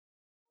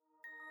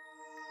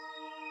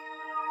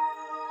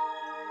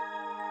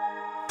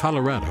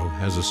Colorado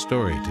has a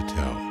story to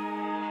tell.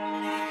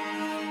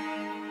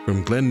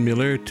 From Glenn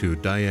Miller to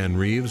Diane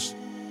Reeves,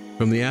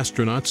 from the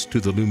astronauts to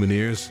the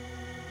Lumineers,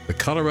 the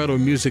Colorado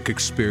Music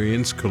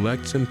Experience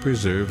collects and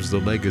preserves the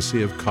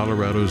legacy of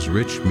Colorado's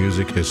rich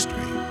music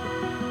history,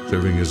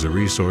 serving as a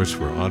resource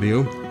for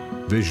audio,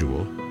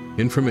 visual,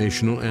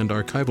 informational, and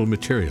archival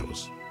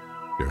materials.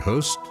 Your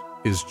host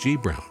is G.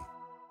 Brown.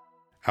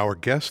 Our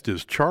guest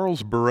is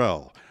Charles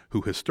Burrell,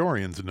 who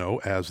historians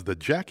know as the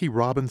Jackie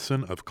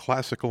Robinson of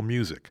classical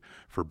music,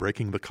 for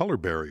breaking the color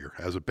barrier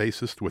as a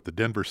bassist with the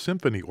Denver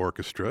Symphony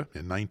Orchestra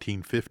in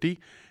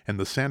 1950 and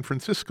the San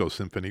Francisco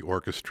Symphony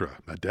Orchestra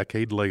a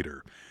decade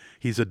later.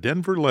 He's a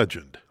Denver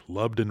legend,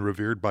 loved and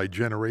revered by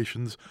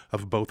generations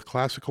of both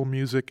classical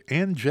music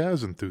and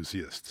jazz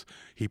enthusiasts.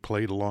 He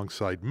played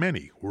alongside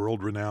many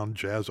world-renowned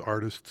jazz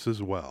artists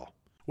as well.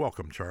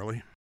 Welcome,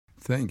 Charlie.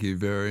 Thank you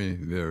very,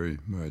 very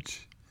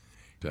much.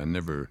 I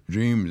never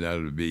dreamed I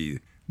would be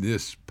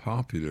this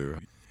popular.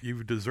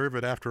 You deserve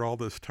it after all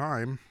this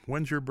time.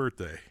 When's your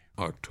birthday?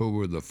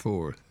 October the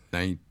 4th,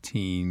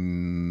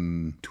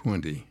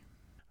 1920.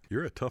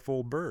 You're a tough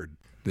old bird.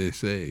 They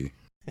say.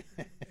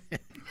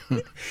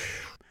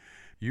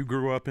 You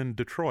grew up in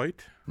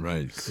Detroit.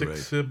 Right, Six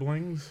correct.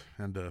 siblings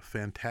and a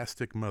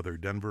fantastic mother,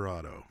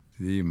 Denverado.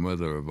 The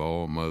mother of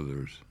all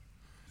mothers.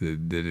 They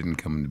didn't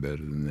come better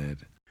than that.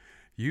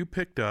 You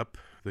picked up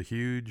the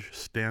huge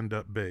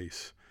stand-up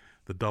bass,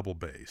 the double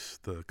bass,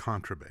 the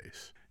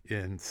contrabass,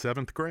 in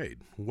 7th grade.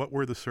 What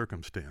were the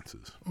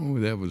circumstances? Oh,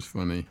 that was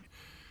funny.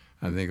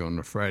 I think on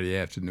a Friday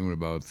afternoon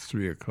about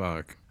 3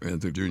 o'clock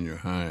at the junior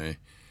high,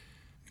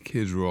 the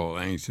kids were all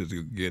anxious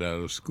to get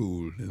out of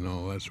school and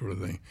all that sort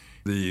of thing.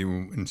 The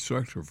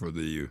instructor for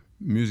the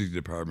music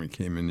department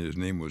came in. His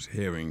name was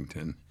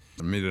Harrington.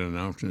 I made an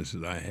announcement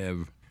that I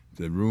have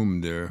the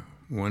room there,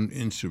 one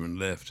instrument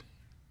left.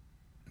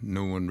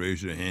 No one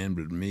raised their hand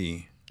but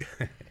me.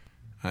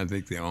 I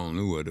think they all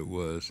knew what it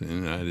was,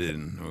 and I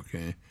didn't,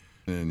 okay?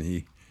 And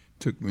he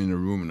took me in the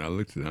room, and I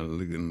looked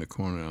in the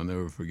corner. I'll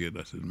never forget.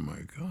 I said,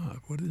 my God,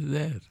 what is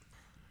that?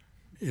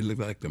 It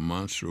looked like the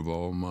monster of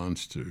all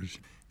monsters,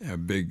 a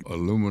big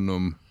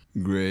aluminum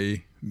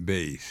gray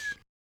bass.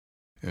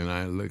 And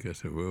I looked, I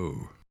said,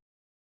 whoa.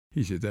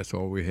 He said, that's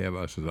all we have.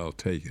 I said, I'll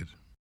take it.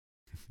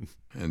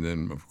 And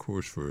then, of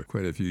course, for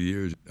quite a few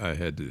years, I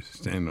had to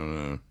stand on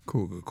a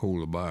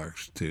Coca-Cola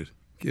box to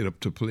get up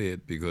to play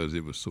it because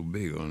it was so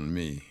big on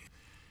me.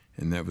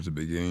 And that was the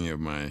beginning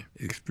of my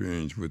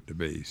experience with the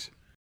bass.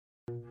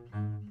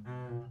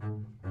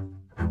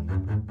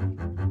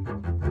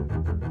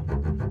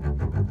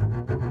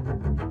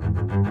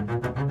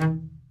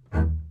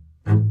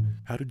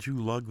 How did you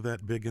lug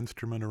that big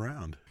instrument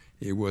around?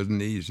 It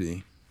wasn't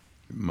easy.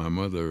 My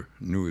mother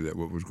knew that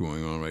what was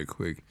going on right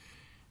quick,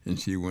 and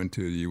she went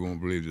to, you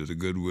won't believe this, a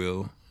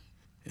Goodwill,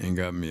 and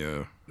got me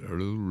a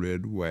little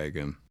red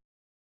wagon,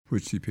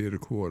 which she paid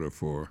 $0.25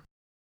 for.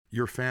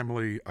 Your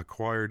family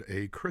acquired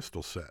a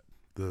crystal set,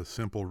 the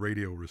simple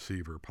radio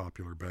receiver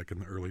popular back in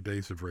the early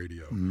days of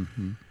radio.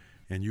 Mm-hmm.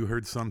 And you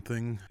heard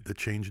something that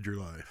changed your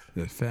life.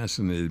 That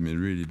fascinated me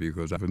really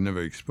because I was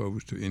never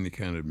exposed to any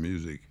kind of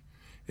music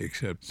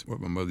except what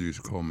my mother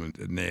used to call me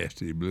the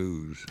nasty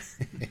blues,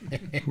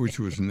 which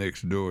was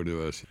next door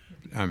to us.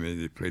 I mean,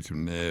 they played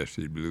some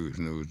nasty blues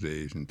in those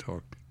days and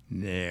talked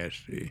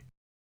nasty.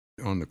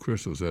 On the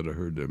crystal set, I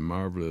heard the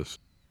marvelous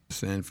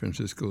San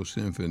Francisco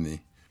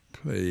Symphony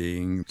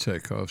playing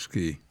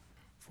Tchaikovsky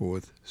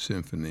 4th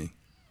Symphony.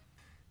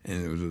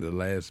 And it was the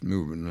last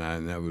movement,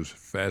 and I was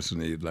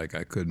fascinated like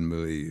I couldn't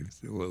believe.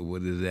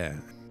 What is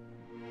that?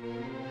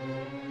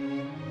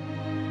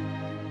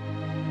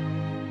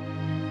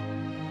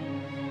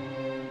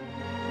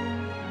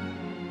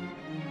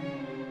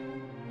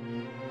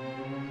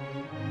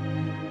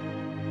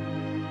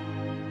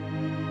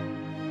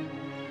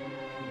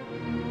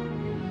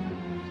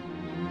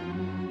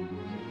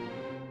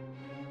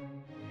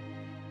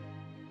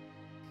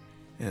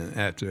 And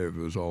after it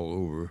was all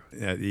over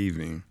that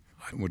evening,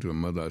 I went to my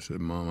mother. I said,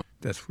 Mama,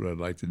 that's what I'd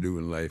like to do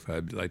in life.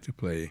 I'd like to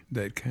play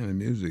that kind of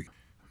music.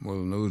 Well,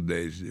 in those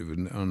days, it was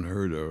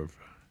unheard of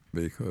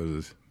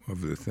because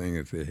of the thing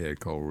that they had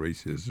called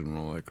racism and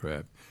all that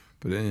crap.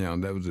 But anyhow,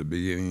 that was the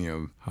beginning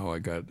of how I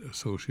got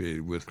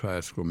associated with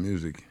classical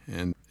music,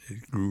 and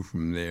it grew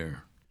from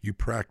there. You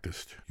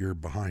practiced your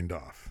behind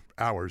off,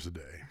 hours a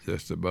day.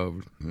 Just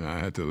about. And I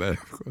had to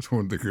laugh because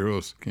one of the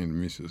girls came to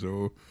me and says,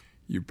 oh,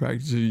 you're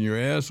practicing your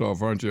ass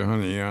off, aren't you,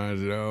 honey? I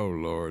said, oh,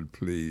 Lord,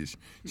 please.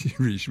 She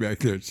reached back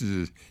there and she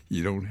says,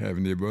 you don't have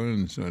any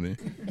buns, honey.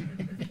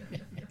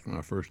 When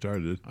I first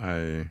started,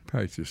 I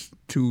practiced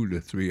 2 to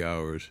 3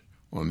 hours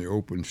on the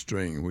open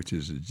string, which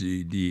is the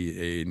G, D,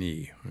 A, and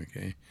E,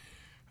 okay?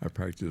 I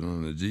practiced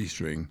on the G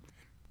string,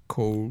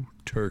 cold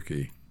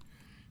turkey.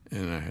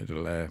 And I had to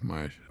laugh.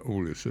 My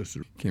older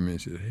sister came in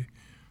and said, hey,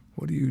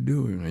 what are you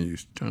doing? Are you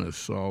trying to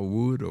saw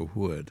wood or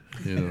what?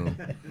 You know?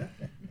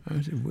 I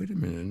said, wait a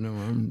minute, no,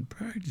 I'm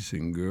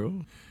practicing,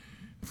 girl.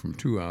 From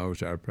 2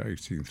 hours, I was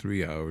practicing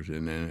 3 hours,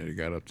 and then it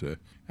got up to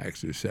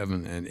actually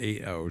 7 and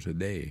 8 hours a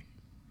day.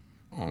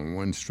 On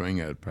one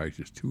string, I'd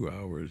practice 2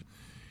 hours,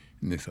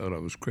 and they thought I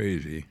was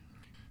crazy.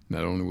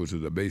 Not only was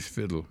it a bass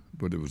fiddle,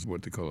 but it was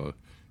what they call a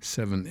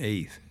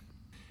 7/8,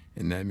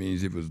 and that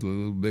means it was a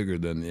little bigger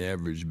than the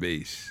average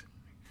bass.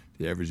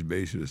 The average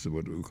bass is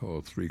what we call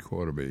a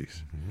 3/4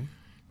 bass.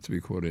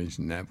 3/4 inch,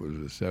 and that was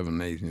a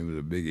 7/8, and it was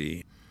a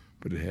biggie,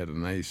 but it had a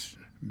nice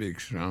big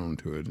sound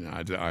to it. And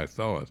I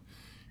thought,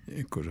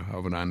 because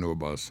how would I know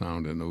about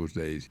sound in those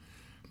days?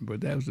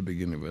 But that was the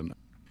beginning of it.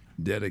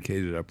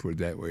 Dedicated, I put it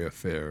that way,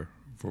 affair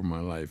for my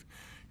life.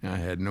 And I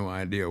had no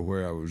idea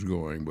where I was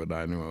going, but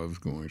I knew I was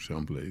going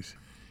someplace.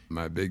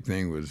 My big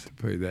thing was to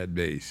play that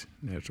bass.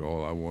 That's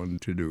all I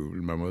wanted to do.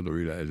 And my mother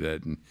realized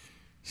that, and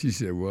she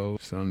said, well,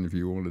 son, if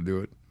you want to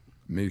do it,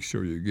 make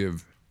sure you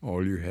give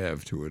all you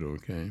have to it,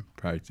 okay?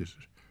 Practice,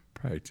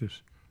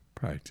 practice,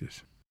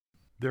 practice.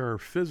 There are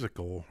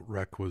physical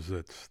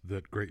requisites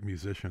that great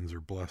musicians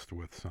are blessed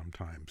with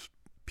sometimes.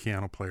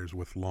 Piano players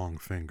with long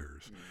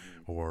fingers,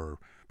 or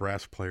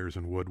brass players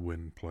and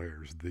woodwind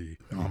players, the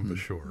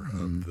embouchure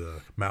of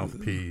the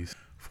mouthpiece.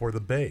 For the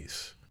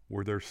bass,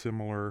 were there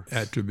similar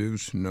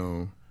attributes?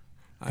 No.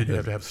 Did you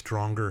have to have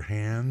stronger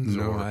hands?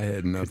 No, I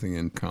had nothing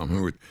in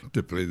common with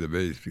to play the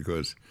bass,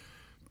 because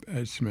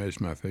I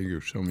smashed my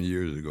finger some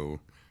years ago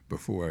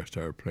before I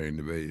started playing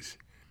the bass,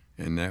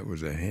 and that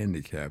was a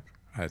handicap,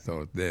 I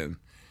thought then.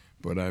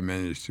 But I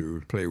managed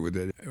to play with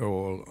it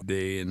all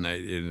day and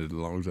night, and as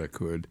long as I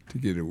could, to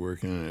get it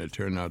working, and it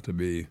turned out to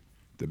be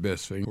the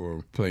best thing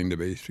for playing the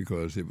bass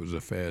because it was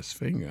a fast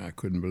finger. I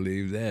couldn't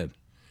believe that,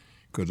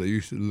 because they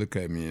used to look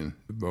at me and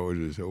the boys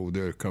would say, oh,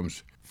 there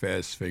comes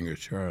Fast Finger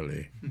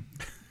Charlie.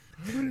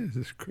 What is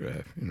this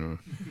crap, you know?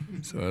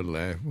 So I'd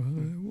laugh, well,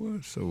 it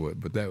was, so what?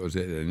 But that was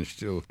it, and it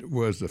still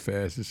was the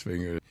fastest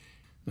finger.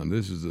 Now,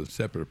 this is a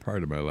separate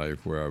part of my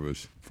life where I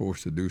was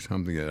forced to do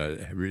something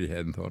that I really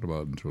hadn't thought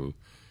about until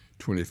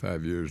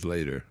 25 years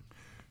later.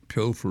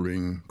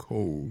 Pilfering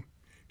coal,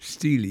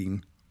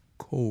 stealing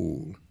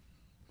coal.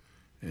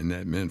 And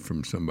that meant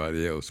from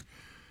somebody else.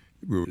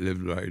 We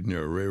lived right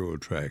near a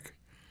railroad track,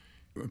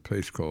 a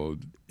place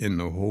called In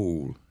the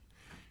Hole.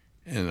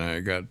 And I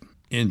got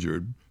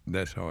injured.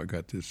 That's how I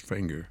got this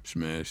finger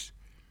smashed.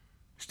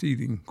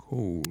 Stealing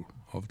coal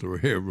off the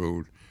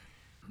railroad.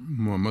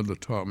 My mother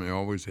taught me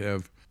always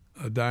have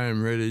a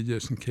dime ready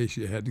just in case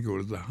you had to go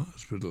to the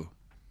hospital.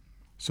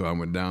 So I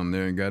went down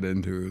there and got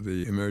into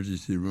the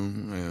emergency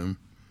room. And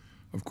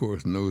of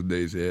course, in those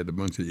days, they had a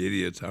bunch of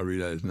idiots. I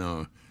realize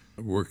now,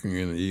 working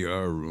in the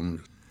ER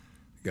room,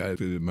 the guy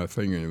did my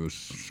finger and it was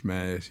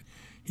smashed.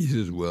 He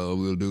says, well,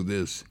 we'll do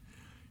this.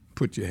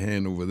 Put your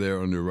hand over there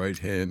on your right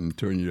hand and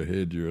turn your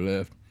head to your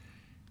left.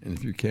 And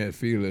if you can't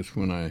feel this,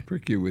 when I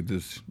prick you with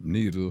this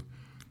needle,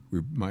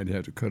 we might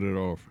have to cut it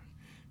off.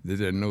 They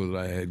didn't know that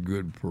I had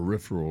good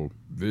peripheral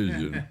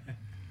vision.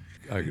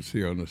 I could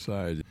see on the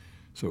side.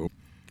 So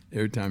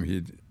every time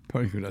he'd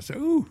punch me, I'd say,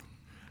 ooh.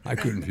 I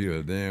couldn't feel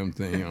a damn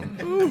thing.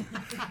 Ooh.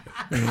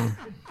 You know,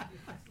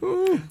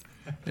 ooh.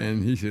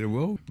 And he said,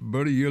 well,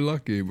 buddy, you're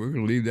lucky. We're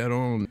going to leave that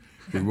on.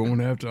 We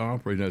won't have to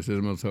operate. I said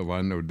to myself,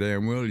 I know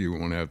damn well you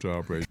won't have to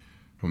operate.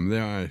 From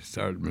there, I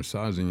started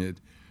massaging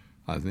it.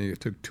 I think it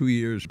took 2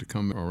 years to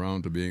come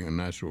around to being a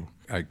natural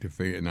active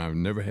finger, and I've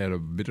never had a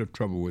bit of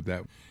trouble with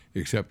that,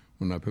 except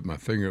when I put my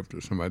finger up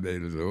to somebody,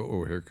 they say,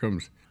 oh, here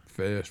comes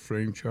Fast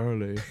Finger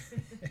Charlie.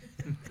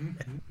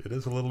 It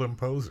is a little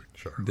imposing,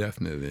 Charlie.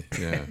 Definitely,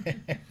 yeah.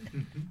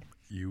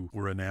 You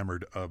were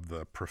enamored of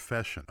the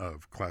profession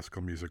of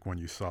classical music when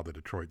you saw the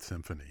Detroit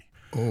Symphony.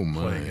 Oh,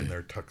 my. Playing in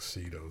their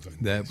tuxedos. And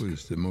that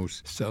was the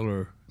most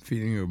stellar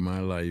feeling of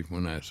my life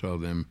when I saw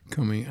them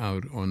coming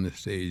out on the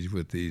stage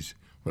with these,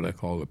 what I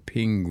call a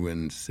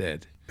penguin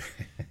set.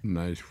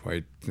 Nice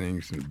white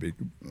things and a big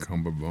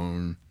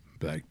cummerbund,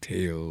 black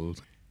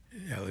tails,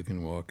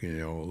 elegant walking, you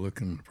know,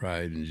 looking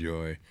pride and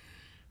joy.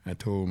 I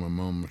told my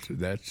mom, I said,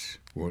 that's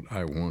what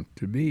I want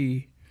to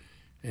be.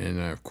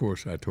 And of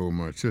course, I told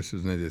my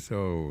sisters, and they said,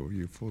 oh,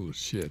 you're full of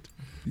shit.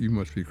 You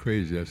must be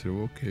crazy. I said,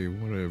 okay,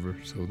 whatever.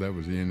 So that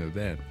was the end of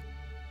that.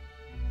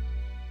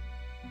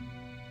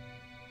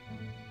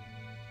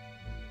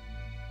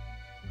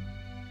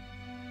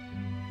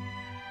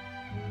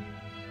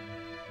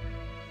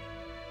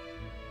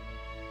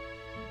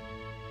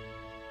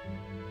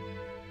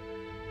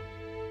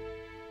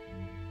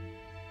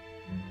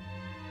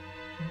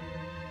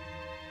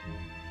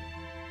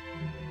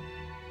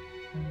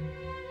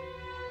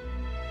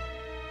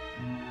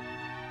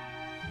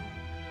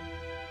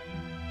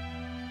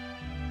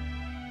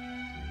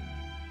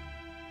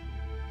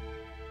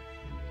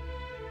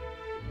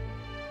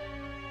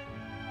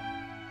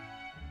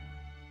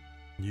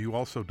 You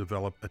also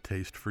developed a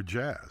taste for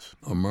jazz.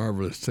 A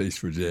marvelous taste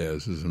for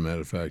jazz, as a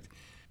matter of fact.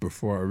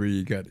 Before I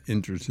really got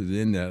interested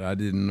in that, I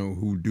didn't know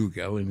who Duke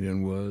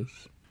Ellington was.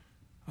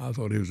 I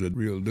thought he was a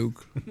real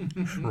Duke.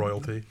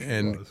 Royalty.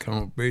 And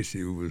Count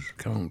Basie was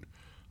Count.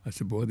 I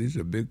said, boy, these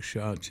are big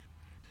shots.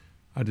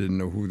 I didn't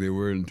know who they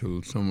were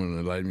until someone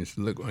enlightened me and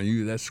said, look, are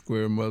you that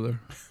square mother?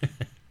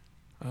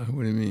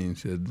 What do you mean? He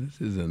said, this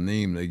is a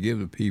name they give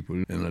the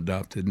people, an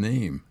adopted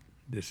name.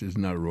 This is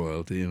not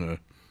royalty. And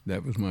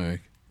that was my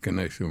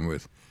connection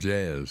with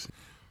jazz.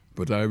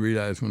 But I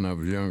realized when I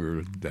was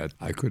younger that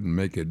I couldn't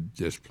make it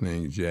just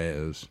playing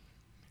jazz,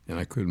 and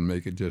I couldn't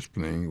make it just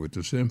playing with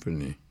the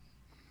symphony.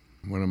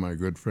 One of my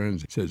good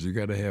friends says you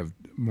got to have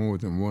more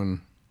than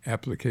one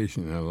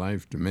application in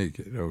life to make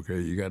it, okay?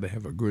 You got to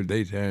have a good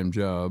daytime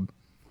job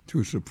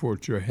to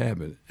support your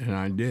habit, and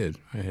I did.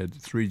 I had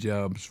 3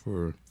 jobs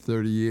for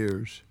 30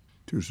 years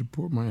to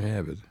support my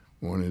habit,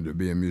 wanting to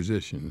be a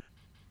musician.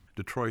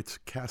 Detroit's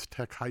Cass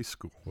Tech High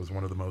School was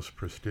one of the most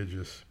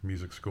prestigious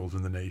music schools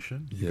in the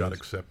nation. You got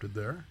accepted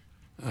there?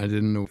 I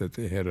didn't know that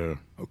they had a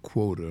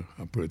quota,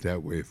 I'll put it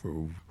that way,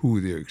 for who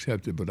they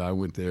accepted, but I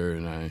went there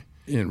and I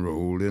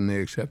enrolled and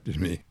they accepted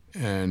me.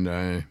 And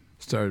I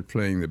started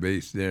playing the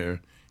bass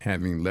there,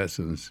 having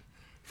lessons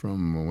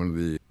from one of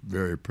the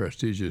very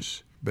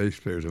prestigious bass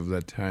players of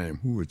that time,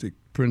 who was the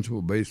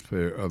principal bass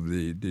player of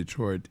the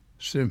Detroit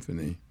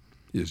Symphony.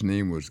 His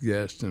name was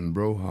Gaston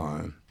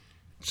Brohan.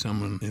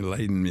 Someone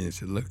enlightened me and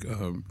said, look,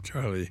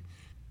 Charlie,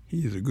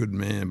 he's a good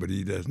man, but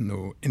he doesn't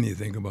know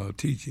anything about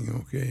teaching,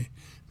 okay?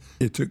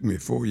 It took me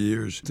 4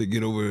 years to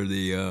get over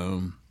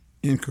the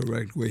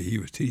incorrect way he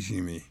was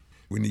teaching me.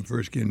 When he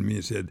first came to me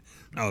and said,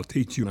 I'll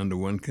teach you under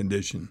one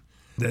condition.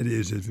 That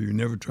is, if you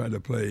never try to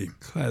play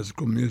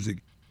classical music.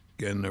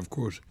 And, of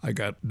course, I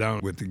got down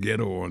with the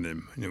ghetto on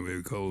him. You know,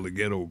 we call the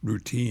ghetto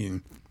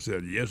routine. I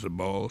said, yes,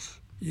 boss.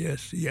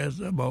 Yes,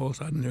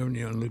 boss. I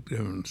never looked at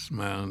him and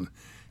smiled.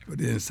 But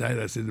inside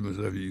I said to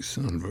myself, you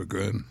son of a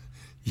gun,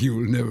 you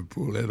will never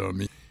pull that on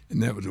me.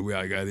 And that was the way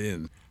I got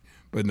in.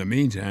 But in the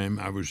meantime,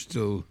 I was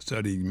still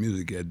studying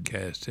music at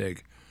Cass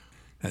Tech.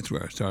 That's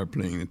where I started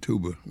playing the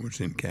tuba, which was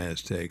in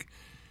Cass Tech.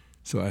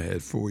 So I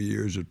had 4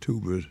 years of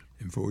tuba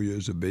and 4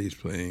 years of bass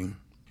playing.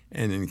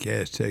 And in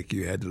Cass Tech,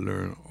 you had to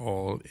learn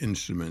all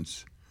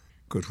instruments,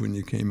 because when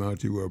you came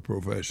out, you were a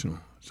professional.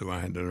 So I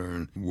had to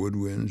learn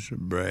woodwinds,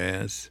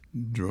 brass,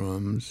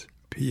 drums,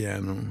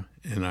 piano,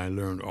 and I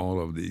learned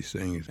all of these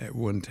things at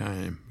one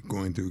time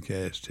going through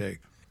Cass Tech.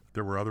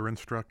 There were other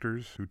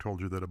instructors who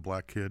told you that a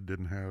black kid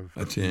didn't have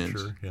a chance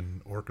future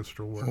in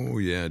orchestral work? Oh,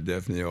 yeah,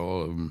 definitely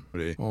all of them.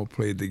 They all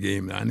played the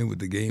game. I knew what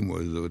the game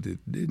was, though.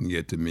 It didn't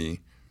get to me.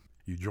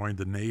 You joined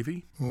the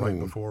Navy right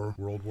before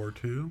World War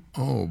II?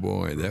 Oh,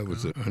 boy, that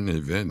was an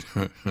event.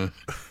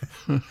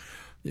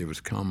 It was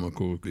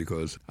comical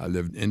because I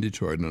lived in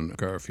Detroit on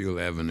Garfield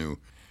Avenue,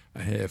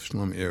 a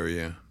half-slum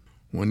area.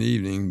 One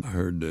evening, I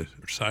heard the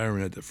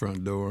siren at the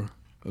front door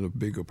of the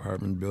big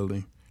apartment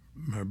building.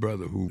 My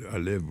brother, who I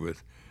lived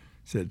with,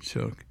 said,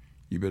 Chuck,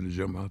 you better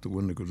jump out the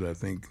window because I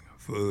think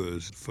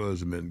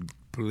Fuzz meant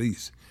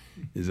police,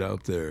 is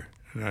out there.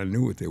 And I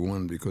knew what they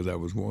wanted because I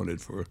was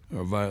wanted for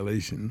a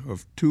violation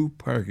of 2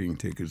 parking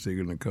tickets. They're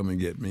going to come and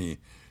get me.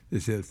 They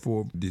said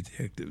 4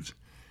 detectives.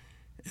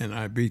 And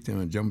I beat them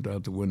and jumped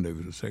out the window. It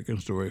was a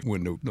second-story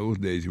window. Those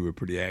days, you were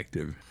pretty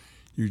active.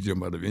 You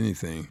jump out of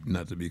anything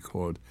not to be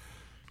caught.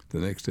 The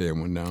next day, I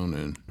went down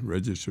and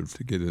registered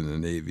to get in the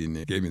Navy, and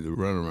they gave me the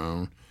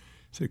runaround.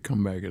 Said,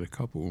 come back in a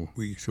couple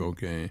weeks,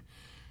 okay?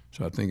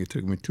 So I think it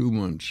took me 2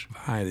 months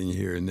hiding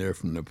here and there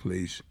from the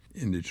police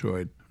in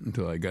Detroit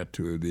until I got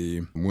to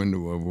the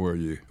window of where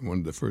one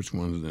of the first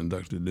ones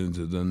inducted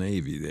into the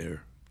Navy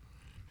there.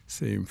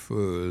 Same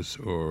Fuzz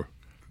or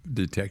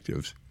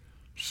detectives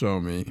saw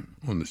me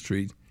on the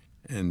street,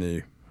 and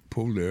they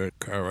pulled their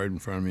car right in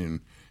front of me and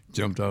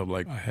jumped out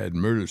like I had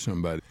murdered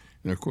somebody.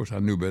 And, of course, I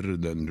knew better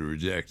than to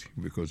reject,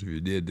 because if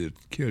you did,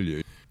 they'd kill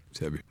you.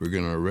 Said, we're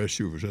going to arrest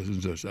you for such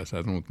and such. I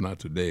said, no, not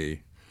today.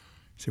 He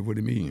said, what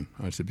do you mean?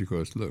 I said,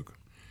 because, look.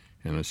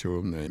 And I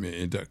showed him the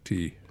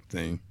inductee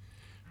thing.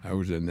 I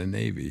was in the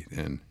Navy,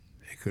 and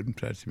they couldn't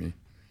touch me.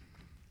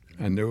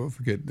 I never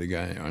forget the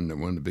guy on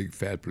one of the big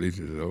fat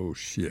policemen said, oh,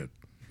 shit.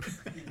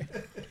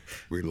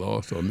 We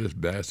lost on this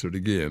bastard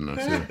again. I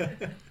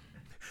said,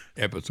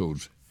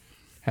 episodes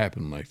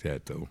happen like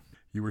that, though.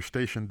 You were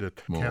stationed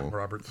at Camp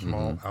Robert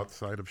Small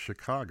outside of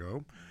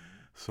Chicago,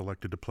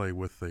 selected to play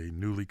with a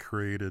newly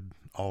created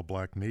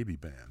all-black Navy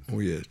band. Oh,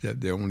 yes, that's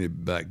the only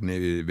black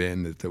Navy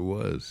band that there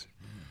was.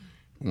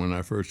 When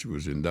I first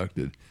was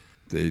inducted,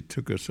 they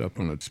took us up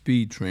on a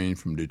speed train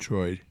from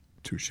Detroit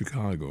to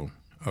Chicago,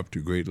 up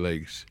to Great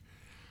Lakes.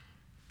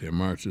 They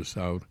marched us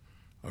out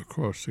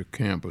across the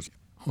campus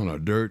on a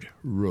dirt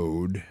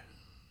road,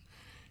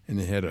 and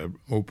they had an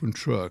open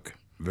truck,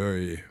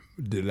 very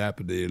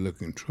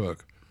dilapidated-looking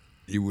truck.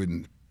 You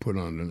wouldn't put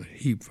on a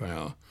heap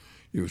file.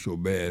 It was so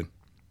bad.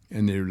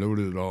 And they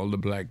loaded all the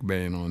black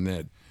band on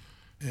that.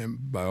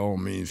 And by all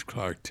means,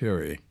 Clark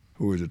Terry,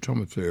 who was a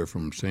trumpet player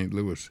from St.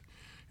 Louis,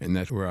 and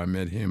that's where I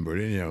met him. But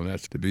anyhow,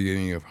 that's the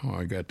beginning of how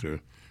I got to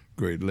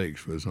Great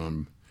Lakes, was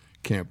on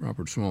Camp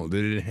Robert Small.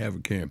 They didn't have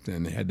a camp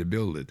then. They had to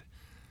build it.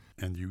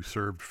 And you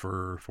served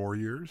for 4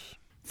 years?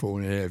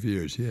 4.5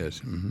 years, yes.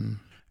 Mm-hmm.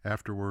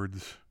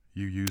 Afterwards,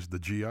 you used the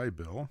GI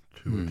Bill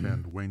to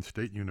attend Wayne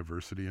State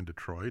University in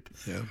Detroit.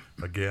 Yeah.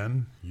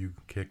 Again, you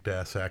kicked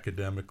ass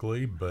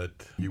academically, but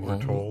you were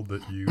told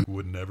that you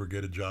would never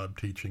get a job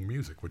teaching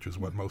music, which is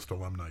what most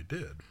alumni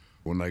did.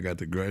 When I got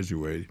to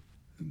graduate,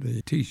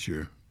 the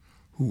teacher,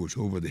 who was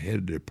over the head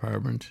of the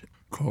department,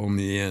 called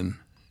me in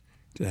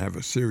to have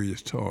a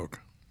serious talk.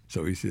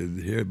 So he said,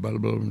 here, blah,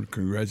 blah, blah,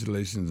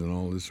 congratulations and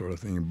all this sort of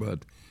thing. But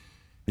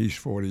he's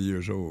 40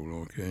 years old,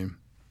 okay?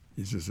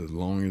 He says, as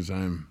long as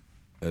I'm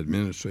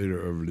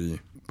administrator of the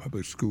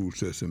public school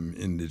system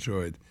in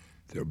Detroit,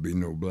 there'll be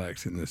no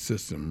blacks in the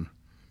system.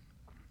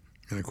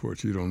 And, of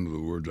course, you don't know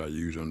the words I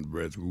use on the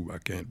breath. I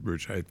can't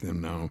recite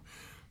them now,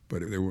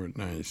 but they weren't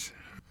nice.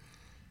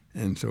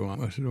 And so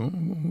I said, oh,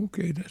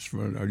 okay, that's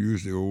fine. I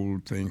used the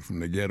old thing from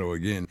the ghetto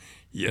again.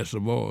 Yes,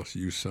 boss,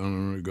 you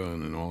son of a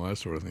gun, and all that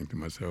sort of thing to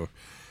myself.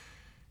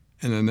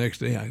 And the next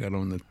day I got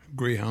on the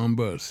Greyhound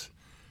bus,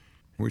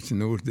 which in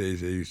those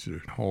days they used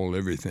to haul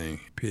everything,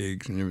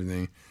 pigs and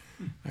everything.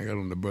 I got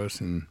on the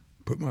bus and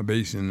put my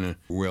bass in the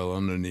well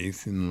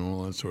underneath and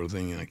all that sort of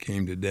thing, and I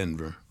came to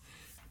Denver.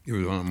 It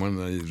was on one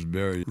of these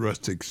very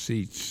rustic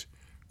seats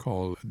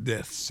called a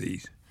death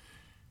seat.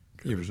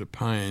 It was a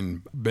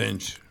pine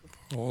bench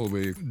all the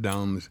way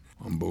down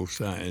on both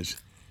sides,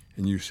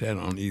 and you sat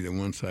on either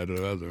one side or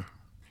the other.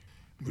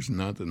 It was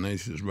not the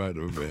nicest ride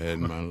I've ever had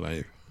in my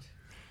life.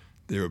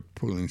 They were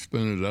pulling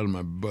splinters out of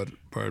my butt,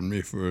 pardon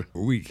me, for a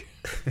week.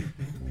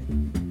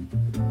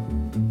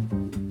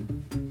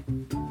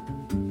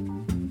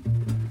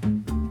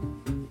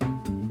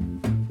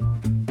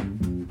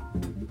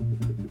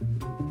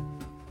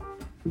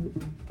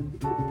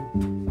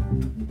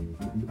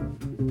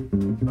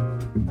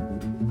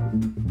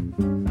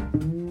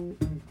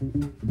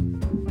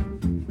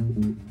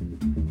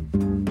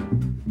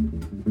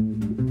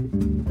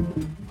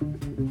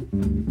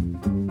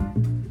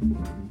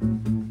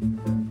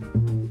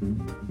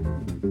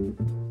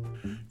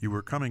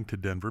 Coming to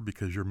Denver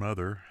because your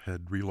mother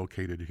had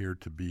relocated here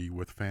to be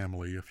with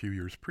family a few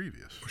years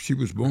previous. She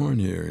was born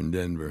here in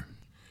Denver.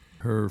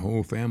 Her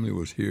whole family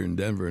was here in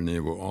Denver, and they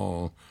were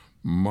all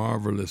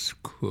marvelous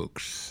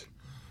cooks,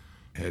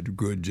 had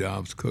good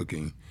jobs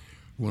cooking.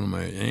 One of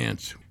my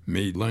aunts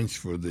made lunch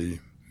for the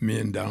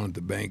men down at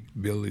the bank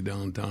building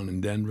downtown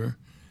in Denver,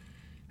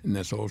 and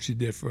that's all she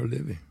did for a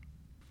living.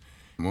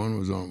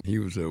 He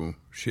was a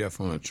chef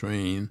on a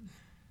train.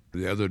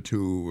 The other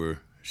two were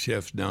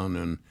chefs down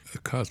in the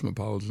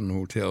Cosmopolitan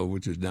Hotel,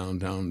 which is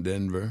downtown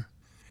Denver.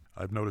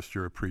 I've noticed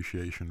your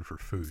appreciation for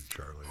food,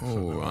 Charlie.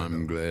 Oh,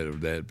 I'm glad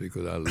of that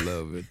because I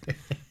love it.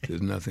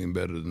 There's nothing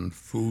better than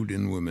food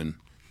and women.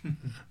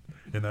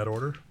 In that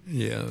order?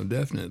 Yeah,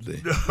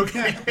 definitely.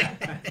 Okay.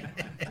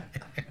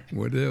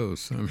 What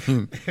else? I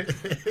mean,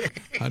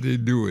 how do you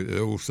do it? The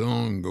old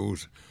song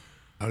goes,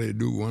 how do you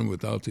do one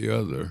without the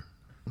other?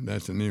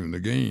 That's the name of the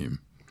game.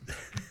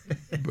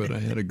 But I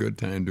had a good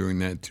time doing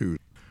that, too.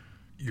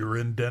 You're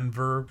in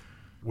Denver.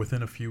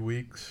 Within a few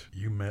weeks,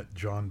 you met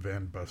John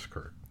Van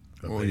Buskirk,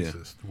 a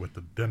bassist with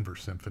the Denver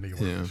Symphony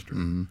Orchestra.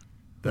 Yeah, mm-hmm.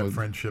 That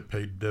friendship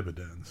paid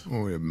dividends.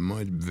 Oh, yeah,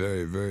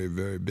 very, very,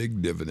 very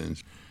big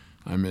dividends.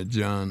 I met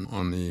John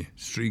on the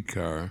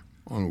streetcar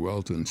on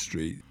Welton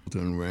Street.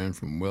 Welton ran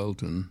from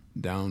Welton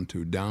down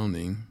to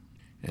Downing,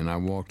 and I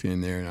walked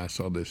in there and I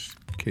saw this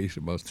case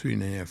about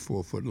 3.5,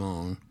 4 foot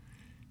long.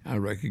 I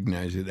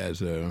recognized it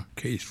as a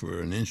case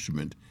for an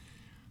instrument.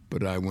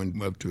 But I went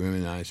up to him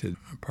and I said,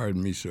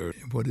 pardon me, sir,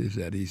 what is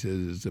that? He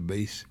says, it's a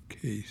bass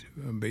case.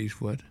 A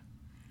bass what?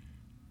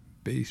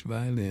 Bass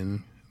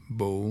violin,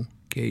 bow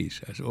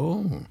case. I said,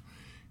 oh.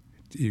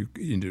 He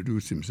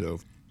introduced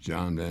himself,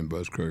 John Van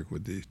Buskirk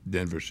with the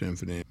Denver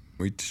Symphony.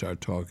 We started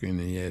talking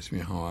and he asked me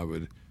how I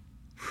would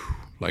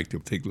like to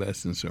take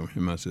lessons from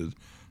him. I said,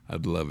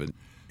 I'd love it.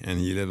 And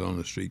he lived on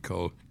a street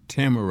called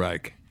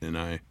Tamarack. And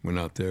I went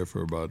out there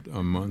for about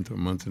a month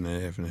and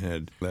a half, and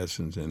had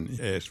lessons. And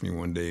he asked me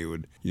one day,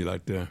 would you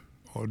like to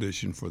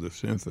audition for the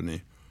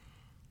symphony?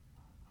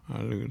 I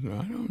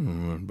don't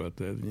know about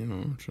that, you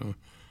know. So,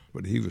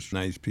 but he was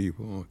nice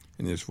people,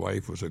 and his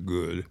wife was a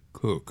good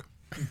cook.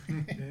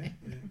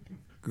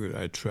 Good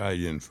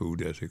Italian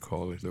food, as they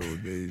call it those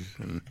days.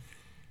 And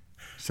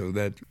so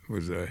that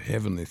was a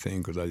heavenly thing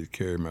because I could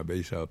carry my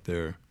bass out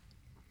there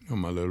on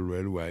my little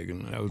red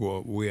wagon. I would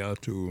go way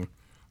out to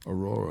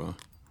Aurora,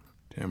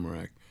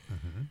 Tamarack.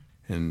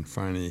 Mm-hmm. And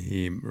finally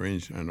he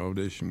arranged an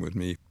audition with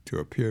me to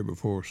appear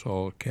before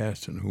Saul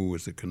Caston, who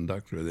was the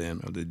conductor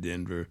then of the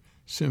Denver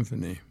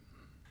Symphony.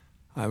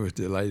 I was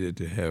delighted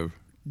to have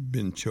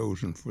been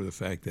chosen for the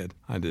fact that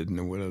I didn't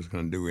know what I was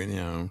going to do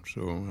anyhow,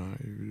 so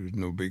it was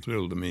no big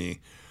thrill to me.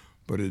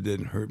 But it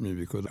didn't hurt me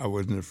because I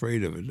wasn't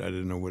afraid of it. I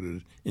didn't know what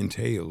it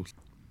entailed.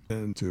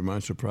 And to my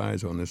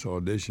surprise on this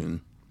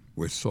audition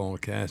with Saul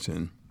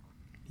Caston,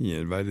 he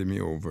invited me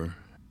over,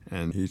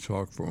 and he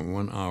talked for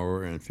 1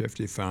 hour and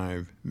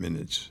 55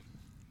 minutes.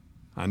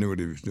 I knew what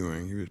he was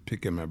doing. He was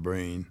picking my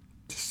brain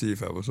to see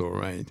if I was all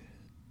right,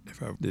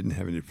 if I didn't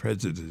have any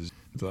prejudices.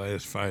 The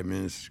last 5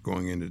 minutes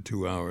going into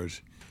 2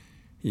 hours,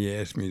 he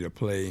asked me to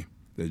play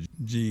the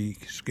G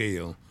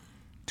scale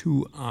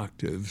 2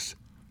 octaves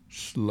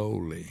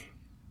slowly.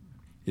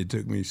 It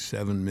took me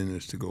 7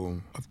 minutes to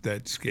go up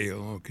that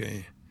scale,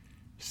 okay?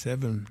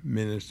 7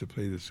 minutes to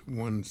play this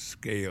one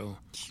scale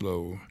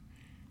slow.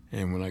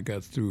 And when I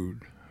got through,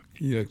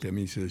 he looked at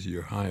me and says,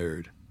 "You're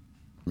hired."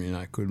 I mean,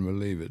 I couldn't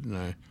believe it. And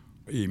I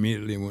I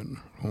immediately went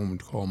home and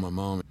called my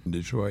mom in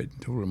Detroit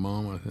and told her,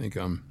 Mom, I think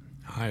I'm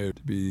hired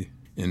to be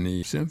in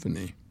the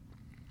symphony.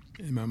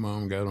 And my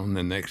mom got on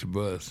the next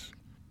bus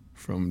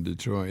from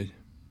Detroit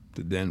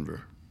to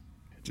Denver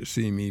to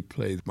see me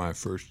play my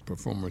first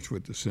performance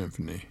with the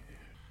symphony.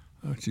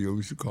 She always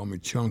used to call me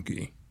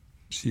Chunky.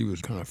 She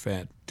was kind of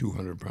fat,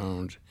 200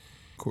 pounds.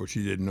 Of course,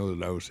 she didn't know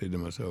that I would say to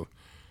myself,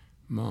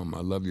 Mom, I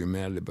love you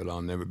madly, but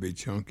I'll never be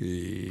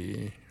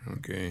chunky.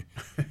 Okay.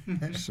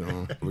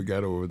 So we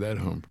got over that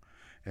hump.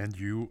 And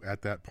you,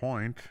 at that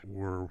point,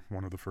 were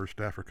one of the first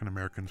African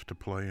Americans to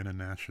play in a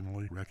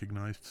nationally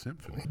recognized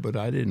symphony. But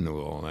I didn't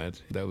know all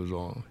that. That was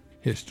all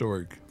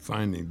historic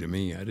finding to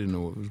me. I didn't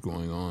know what was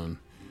going on.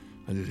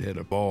 I just had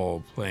a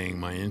ball playing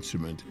my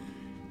instrument,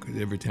 because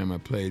every time I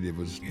played, it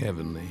was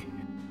heavenly.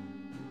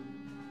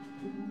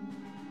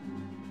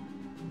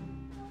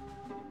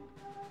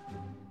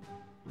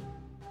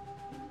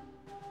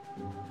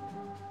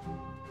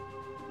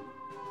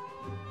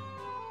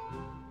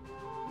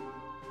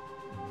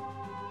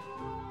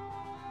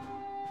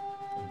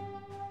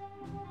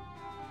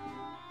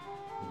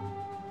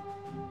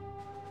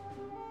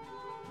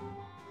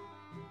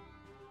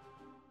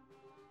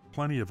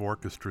 Plenty of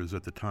orchestras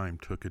at the time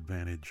took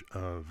advantage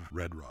of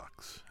Red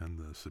Rocks and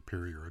the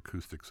superior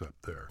acoustics up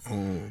there.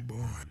 Oh,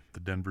 boy.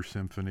 The Denver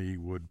Symphony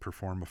would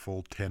perform a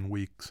full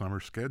 10-week summer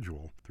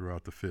schedule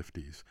throughout the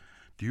 50s.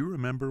 Do you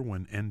remember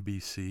when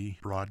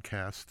NBC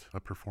broadcast a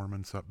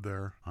performance up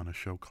there on a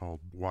show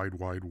called Wide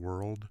Wide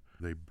World?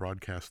 They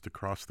broadcast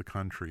across the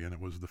country, and it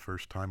was the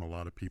first time a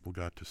lot of people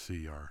got to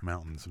see our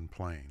mountains and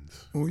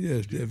plains. Oh,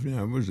 yes, definitely.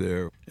 I was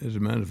there. As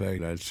a matter of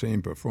fact, that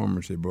same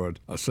performance, they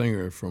brought a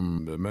singer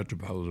from the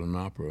Metropolitan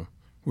Opera,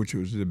 which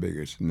was the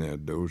biggest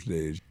in those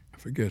days. I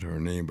forget her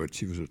name, but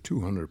she was a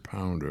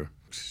 200-pounder.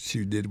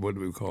 She did what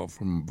we call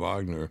from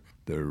Wagner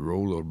the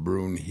role of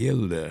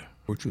Brunhilde,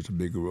 which was a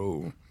big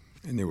role.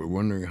 And they were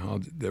wondering how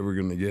they were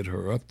going to get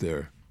her up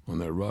there on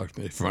that rock.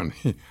 They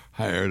finally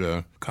hired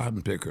a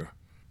cotton picker.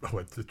 Oh,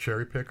 it's a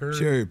cherry picker?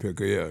 Cherry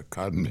picker, yeah,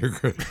 cotton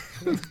picker.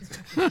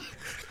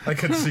 I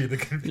can see the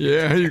confusion.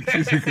 Yeah, you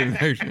can see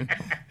the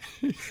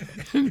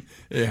connection.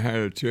 They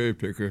hired a cherry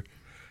picker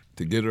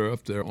to get her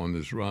up there on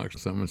this rock.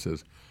 Someone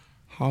says,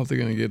 how are they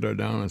going to get her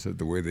down? I said,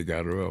 the way they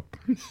got her up.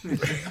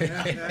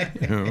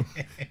 You know?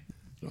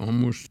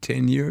 Almost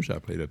 10 years I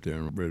played up there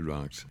in Red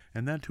Rocks.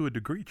 And that, to a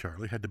degree,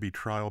 Charlie, had to be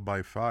trial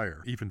by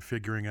fire, even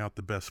figuring out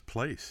the best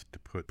place to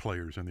put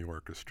players in the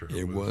orchestra.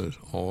 It was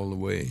all the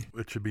way.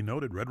 It should be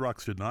noted, Red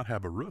Rocks did not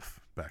have a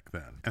roof back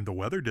then, and the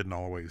weather didn't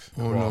always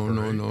Oh,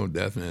 cooperate. no,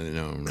 definitely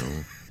no.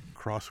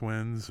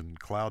 Crosswinds and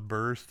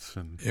cloudbursts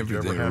and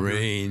Everything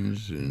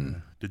rains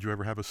and... Did you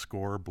ever have a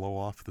score blow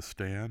off the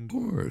stand? Of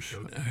course.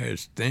 I had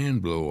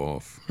stand blow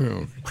off.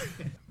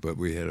 But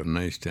we had a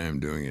nice time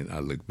doing it. I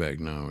look back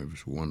now, it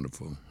was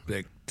wonderful.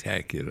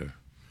 Spectacular.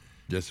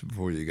 Just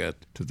before you got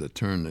to the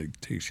turn that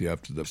takes you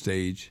up to the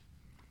stage,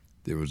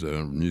 there was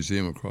a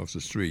museum across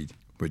the street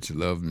which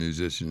loved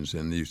musicians,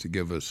 and they used to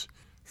give us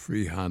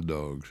free hot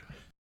dogs.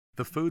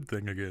 The food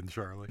thing again,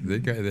 Charlie. They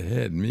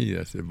had me.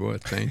 I said, boy,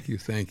 thank you,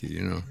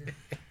 you know.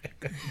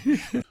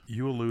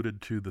 You alluded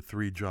to the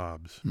 3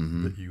 jobs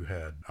that you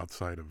had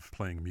outside of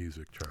playing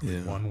music, Charlie.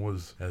 Yeah. One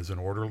was as an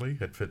orderly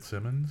at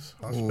Fitzsimmons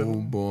Hospital.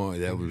 Oh, boy,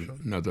 that was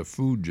another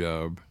food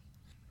job.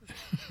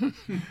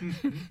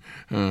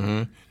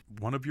 Uh-huh.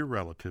 One of your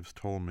relatives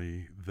told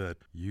me that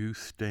you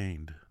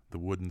stained the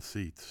wooden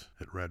seats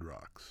at Red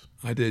Rocks.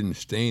 I didn't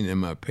stain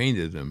them, I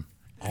painted them.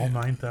 All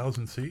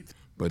 9,000 seats?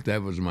 But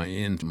that was my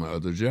end to my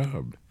other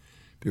job,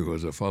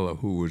 because a fellow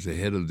who was the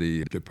head of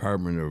the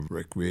Department of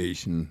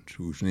Recreation,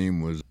 whose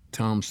name was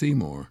Tom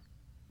Seymour,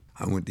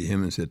 I went to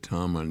him and said,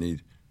 Tom, I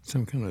need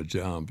some kind of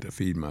job to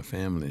feed my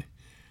family.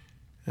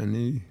 And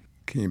he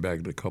came back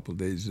in a couple of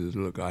days and said,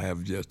 look, I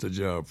have just a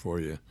job for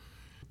you.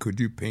 Could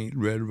you paint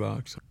Red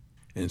Rocks?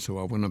 And so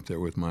I went up there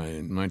with my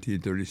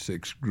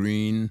 1936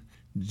 green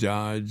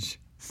Dodge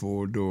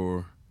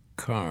 4-door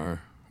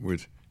car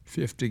with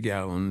 50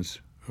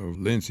 gallons of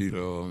linseed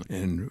oil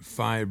and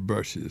 5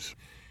 brushes.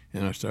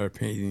 And I started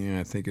painting, and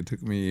I think it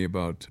took me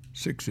about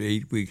 6 or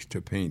 8 weeks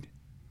to paint.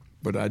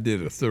 But I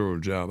did a thorough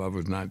job. I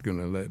was not going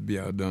to be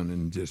outdone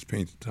and just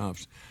paint the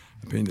tops.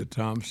 I painted the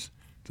tops,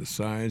 the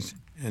sides,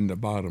 and the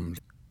bottoms.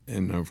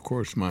 And, of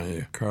course,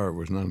 my car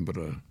was nothing but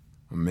a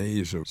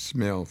maze of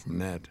smell from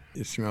that.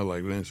 It smelled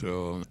like linseed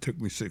oil. It took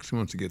me 6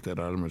 months to get that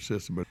out of my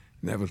system, but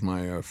that was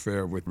my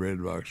affair with Red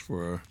Rocks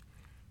for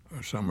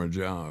a summer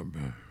job.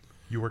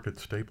 You worked at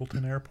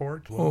Stapleton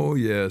Airport? Oh,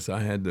 yes. I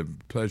had the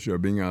pleasure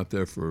of being out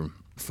there for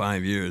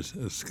 5 years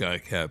as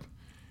SkyCap,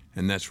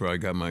 and that's where I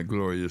got my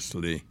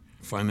gloriously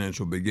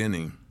financial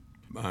beginning.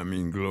 I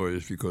mean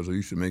glorious because I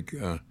used to make,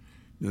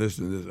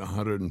 listen to this,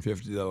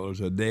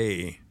 $150 a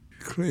day,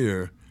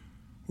 clear,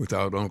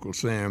 without Uncle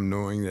Sam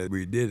knowing that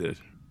we did it.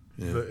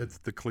 Yeah. It's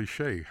the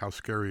cliche, how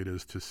scary it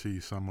is to see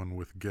someone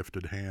with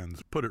gifted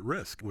hands put at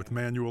risk with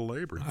manual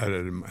labor. I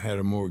had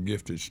a more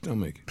gifted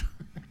stomach.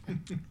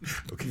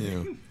 Okay.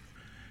 Yeah.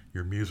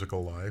 your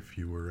musical life.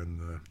 You were in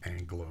the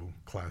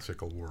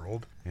Anglo-classical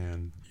world,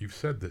 and you've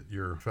said that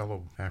your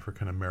fellow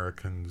African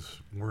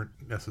Americans weren't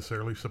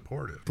necessarily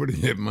supportive.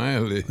 Putting it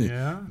mildly,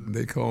 Yeah?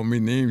 they called me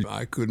names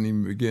I couldn't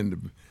even begin to.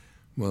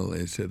 Well,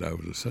 they said I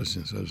was a such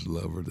and such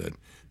lover that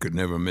could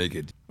never make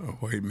it. A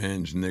white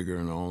man's nigger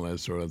and all that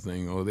sort of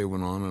thing. Oh, they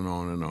went on and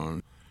on and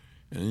on.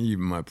 And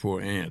even my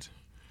poor aunt,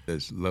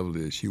 as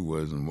lovely as she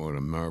was and what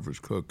a marvelous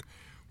cook,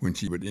 when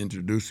she would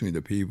introduce me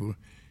to people,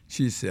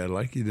 she said, I'd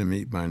like you to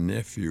meet my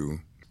nephew,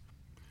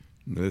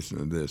 listen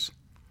to this,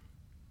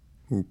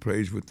 who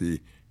plays with the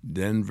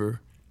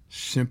Denver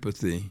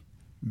Sympathy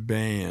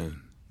Band.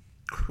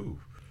 Ooh.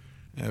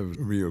 That was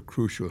a real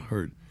crucial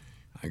hurt.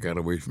 I got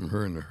away from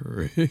her in a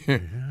hurry.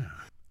 Yeah.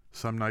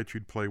 Some nights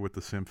you'd play with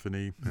the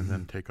symphony and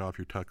then take off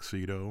your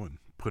tuxedo and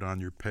put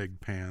on your peg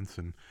pants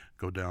and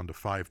go down to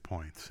 5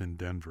 Points in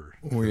Denver.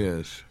 Oh,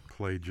 yes.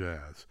 Play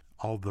jazz.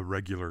 All the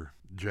regular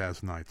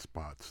jazz night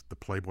spots. The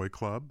Playboy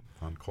Club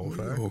on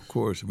Colfax. Of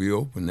course, we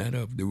opened that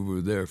up. We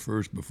were there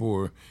first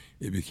before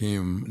it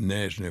became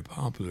nationally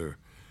popular.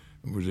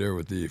 I was there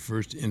with the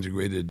first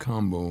integrated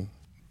combo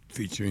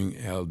featuring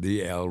Al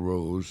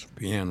Rose,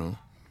 piano,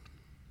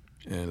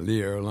 and Lee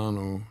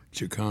Arellano,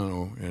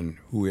 Chicano, and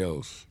who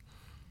else?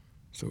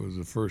 So it was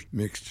the first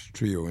mixed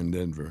trio in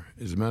Denver.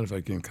 As a matter of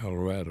fact, in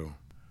Colorado.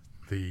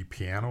 The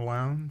Piano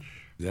Lounge.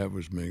 That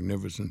was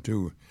magnificent,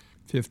 too.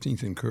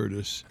 15th and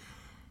Curtis.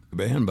 The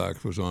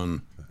bandbox was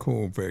on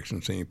Colfax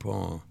in St.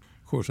 Paul.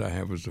 Of course,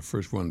 I was the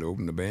first one to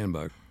open the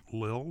bandbox.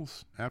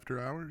 Lil's After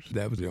Hours.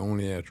 That was the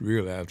only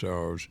real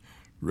after-hours,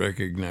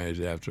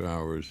 recognized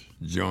after-hours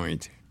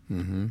joint.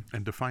 Mm-hmm.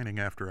 And defining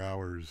after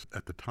hours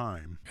at the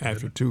time.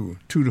 After 2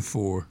 to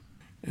 4,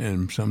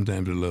 and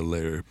sometimes a little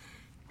later.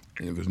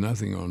 And it was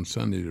nothing on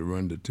Sunday to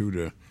run to 2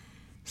 to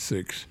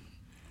 6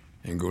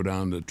 and go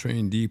down to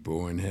Train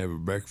Depot and have a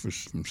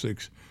breakfast from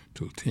 6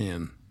 till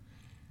 10.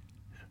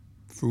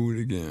 Food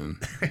again.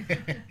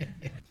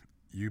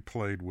 You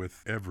played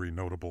with every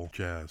notable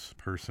jazz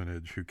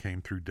personage who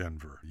came through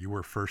Denver. You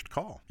were first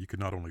call. You could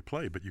not only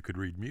play, but you could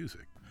read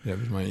music. That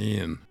was my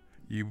in.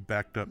 You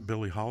backed up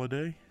Billie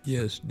Holiday?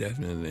 Yes,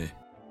 definitely.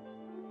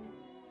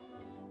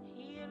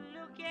 He'll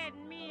look at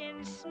me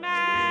and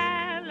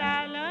smile,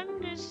 I'll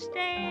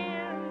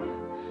understand.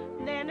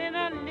 Then in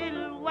a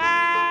little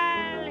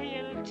while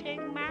he'll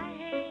take my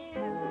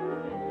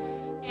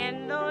hand.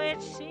 And though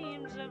it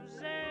seems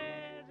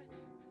absurd,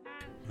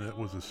 That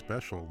was a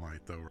special night,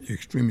 though.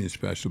 Extremely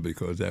special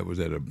because that was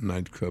at a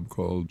nightclub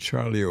called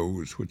Charlie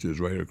O's, which is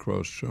right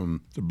across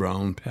from the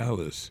Brown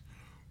Palace.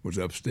 Was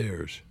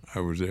upstairs. I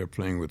was there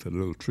playing with a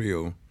little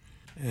trio,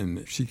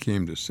 and she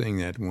came to sing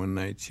that one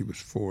night. She was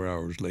 4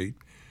 hours late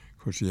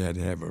because she had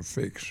to have her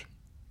fix.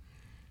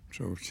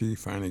 So she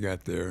finally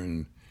got there,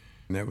 and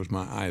that was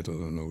my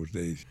idol in those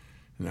days.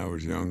 And I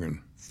was young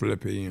and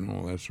flippy and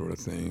all that sort of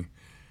thing.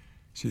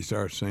 She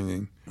started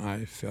singing,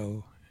 I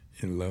fell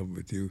in love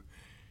with you,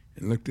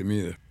 and looked at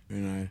me,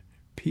 and I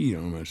peed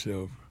on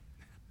myself.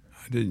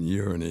 I didn't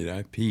urinate,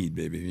 I peed,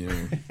 baby, you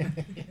know.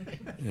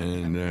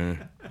 And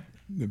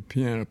the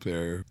piano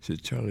player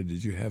said, Charlie,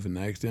 did you have an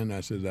accident? I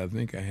said, I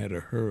think I had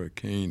a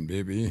hurricane,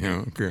 baby, you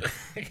know.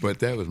 But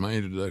that was my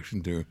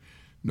introduction to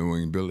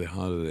knowing Billie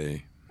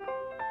Holiday.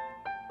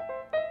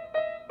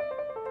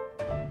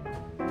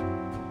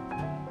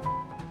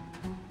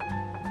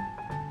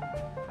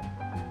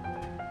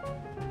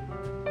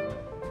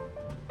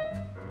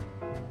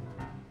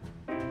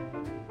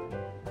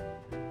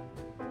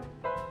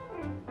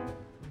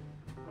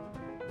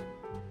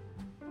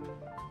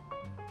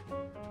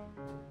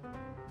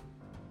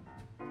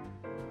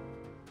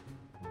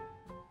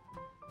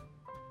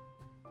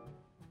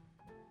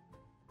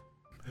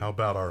 How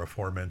about our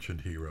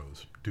aforementioned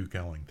heroes, Duke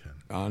Ellington?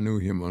 I knew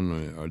him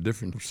under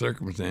different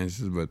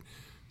circumstances, but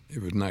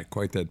it was not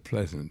quite that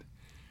pleasant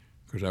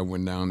because I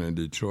went down in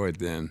Detroit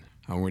then.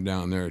 I went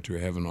down there to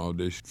have an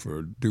audition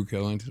for Duke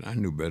Ellington. I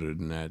knew better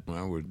than that.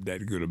 I was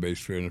that good a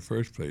bass player in the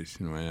first place,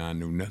 you know, and I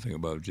knew nothing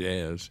about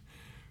jazz.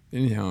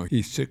 Anyhow,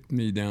 he sicked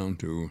me down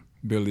to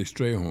Billy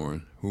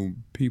Strayhorn, who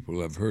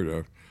people have heard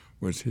of,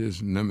 was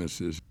his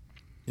nemesis,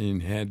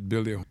 and had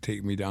Billy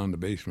take me down the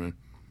basement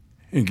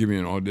and give me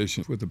an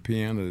audition with a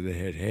piano that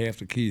had half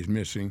the keys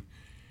missing,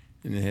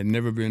 and it had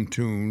never been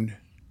tuned.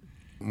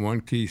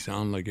 One key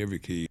sounded like every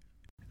key.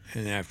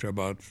 And after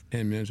about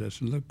 10 minutes, I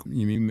said, look,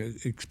 you mean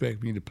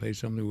expect me to play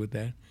something with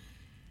that?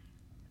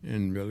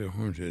 And Billy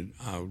Horn said,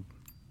 out.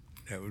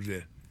 That was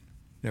it.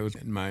 That was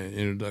my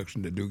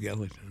introduction to Duke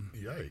Ellington.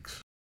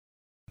 Yikes.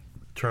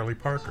 Charlie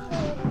Parker.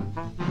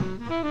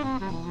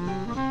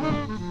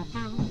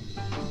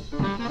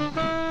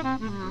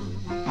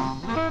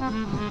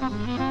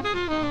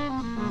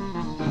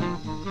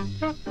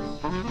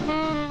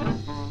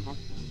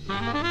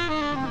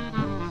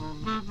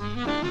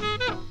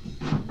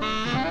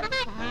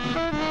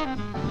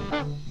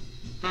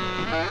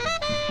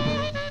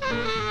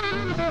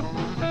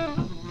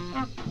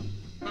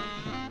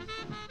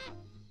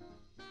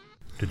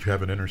 Did you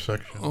have an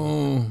intersection?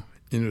 Oh,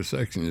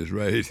 intersection is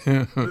right.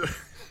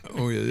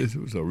 Oh, yeah, this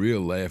was a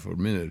real laugh for a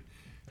minute.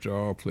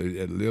 Charles played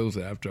at Lil's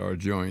after our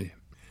joint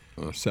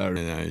on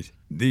Saturday night.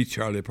 The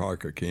Charlie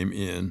Parker came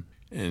in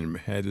and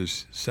had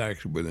his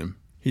sax with him.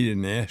 He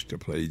didn't ask to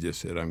play, he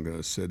just said, I'm going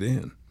to sit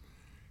in,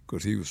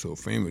 because he was so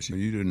famous.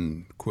 You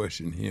didn't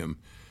question him.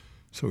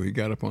 So he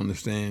got up on the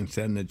stand,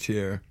 sat in a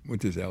chair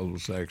with his alto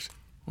sax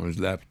on his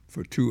lap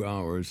for 2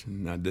 hours,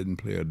 and I didn't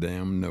play a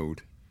damn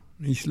note.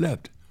 He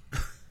slept.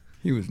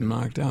 He was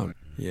knocked out.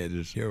 He had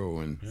his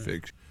heroin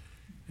fix,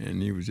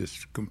 and he was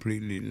just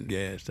completely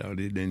gassed out.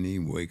 He didn't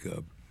even wake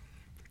up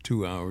for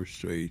 2 hours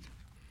straight.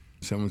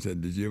 Someone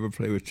said, did you ever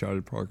play with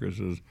Charlie Parker? I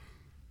says,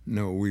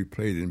 no, we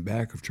played in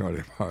back of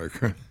Charlie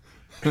Parker,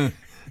 and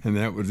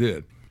that was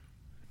it.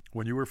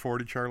 When you were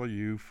 40, Charlie,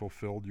 you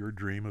fulfilled your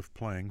dream of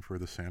playing for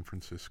the San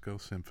Francisco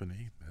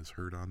Symphony, as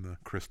heard on the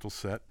Crystal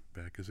set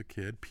back as a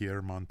kid.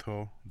 Pierre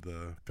Monteux,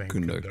 the famed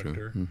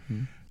conductor.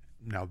 Mm-hmm.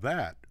 Now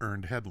that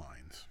earned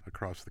headlines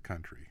across the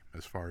country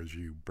as far as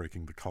you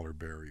breaking the color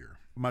barrier,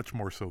 much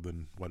more so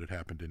than what had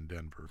happened in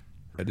Denver.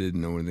 I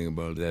didn't know anything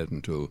about that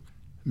until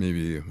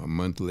maybe a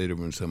month later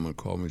when someone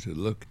called me and said,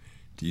 look,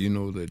 do you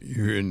know that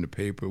you're in the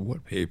paper?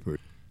 What paper?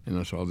 And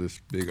I saw this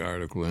big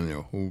article in there,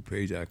 a whole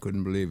page. I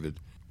couldn't believe it.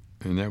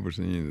 And that was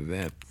the end of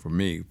that for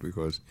me,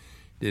 because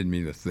it didn't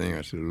mean a thing.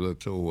 I said,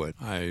 look, so what?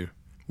 I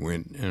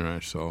went and I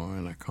saw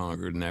and I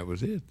conquered, and that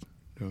was it.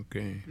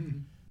 Okay. Mm-hmm.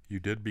 You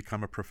did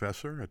become a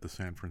professor at the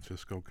San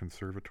Francisco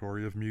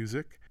Conservatory of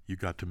Music. You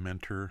got to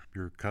mentor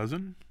your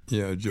cousin?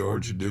 Yeah,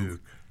 George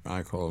Duke.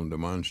 I call him the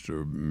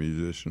monster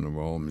musician of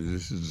all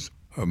musicians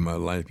of my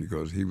life,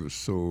 because he was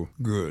so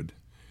good.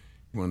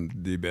 One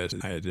of the best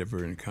I had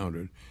ever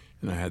encountered.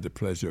 And I had the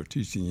pleasure of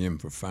teaching him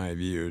for 5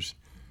 years.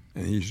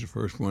 And he's the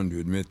first one to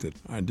admit that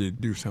I did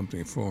do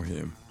something for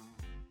him.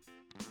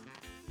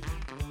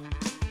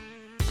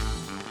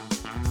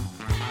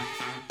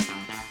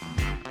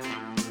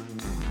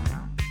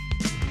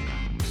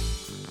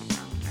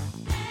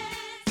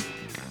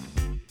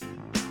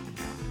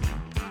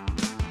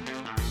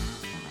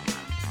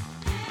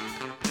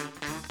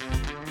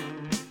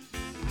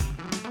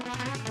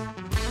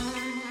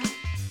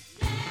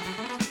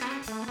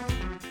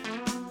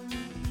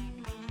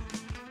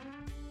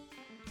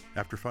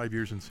 After 5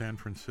 years in San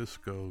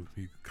Francisco,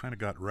 you kind of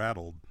got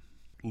rattled,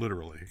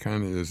 literally.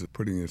 Kind of is,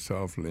 putting it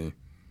softly.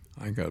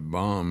 I got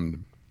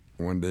bombed.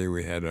 One day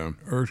we had an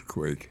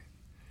earthquake,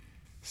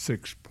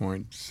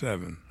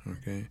 6.7,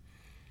 okay?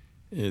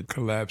 It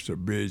collapsed a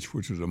bridge,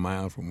 which was a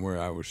mile from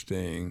where I was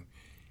staying.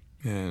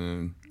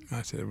 And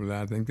I said, well,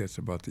 I think that's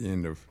about the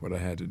end of what I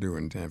had to do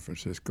in San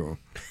Francisco.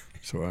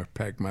 So I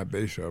packed my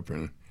bass up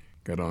and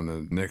got on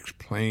the next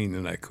plane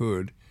that I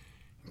could.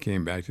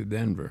 Came back to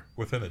Denver.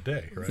 Within a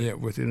day, right? Yeah,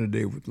 within a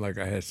day, like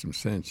I had some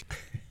sense.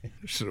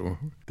 So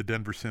the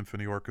Denver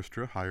Symphony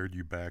Orchestra hired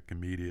you back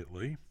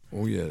immediately.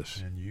 Oh,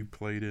 yes. And you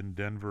played in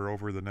Denver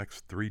over the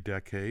next 3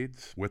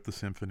 decades with the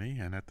symphony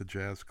and at the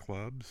jazz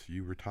clubs.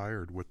 You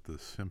retired with the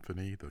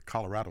symphony, the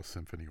Colorado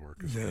Symphony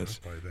Orchestra. Yes,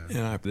 by then.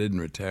 And I didn't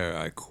retire,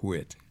 I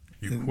quit.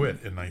 You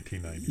quit in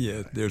 1990.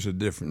 Yeah, there's a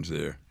difference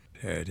there.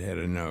 I had had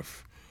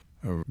enough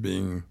of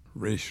being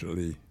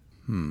racially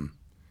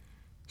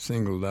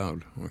singled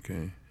out,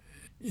 okay,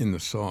 in the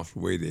soft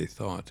way they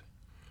thought.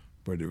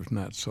 But it was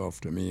not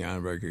soft to me. I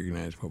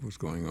recognized what was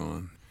going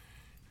on.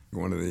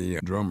 One of the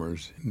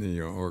drummers in the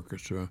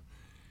orchestra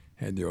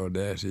had the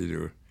audacity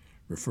to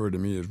refer to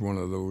me as one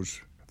of those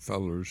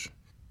fellers,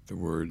 the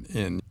word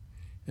N,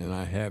 and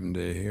I happened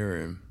to hear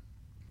him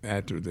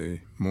after the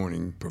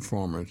morning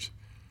performance.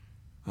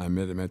 I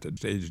met him at the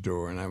stage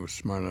door, and I was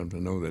smart enough to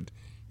know that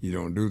you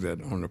don't do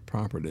that on the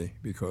property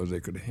because they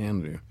could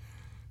handle you.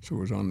 So it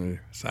was on the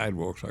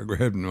sidewalk, so I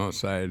grabbed him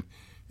outside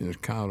in his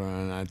collar,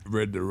 and I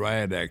read the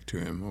riot act to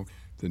him,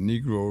 the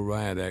Negro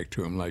riot act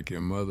to him, like your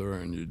mother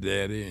and your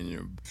daddy and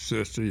your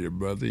sister, your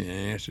brother, your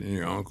aunts, and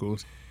your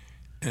uncles.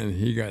 And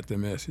he got the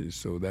message,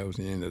 so that was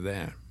the end of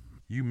that.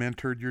 You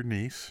mentored your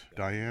niece,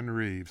 Diane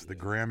Reeves, the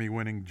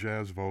Grammy-winning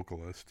jazz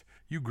vocalist.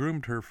 You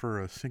groomed her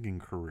for a singing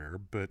career,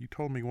 but you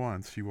told me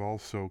once you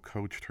also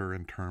coached her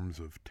in terms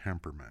of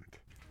temperament.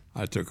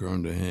 I took her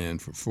under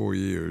hand for 4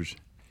 years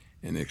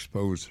and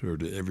exposed her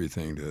to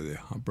everything, to the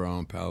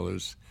Brown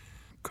Palace,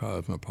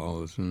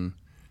 Cosmopolitan,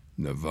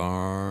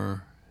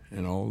 Navarre,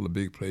 and all the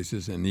big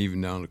places, and even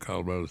down to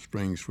Colorado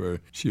Springs, where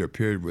she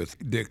appeared with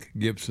Dick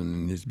Gibson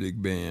and his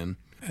big band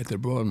at the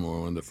Broadmoor,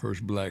 one of the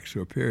first blacks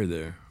to appear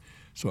there.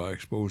 So I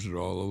exposed her to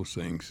all those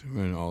things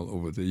all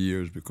over the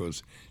years,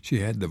 because she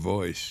had the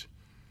voice,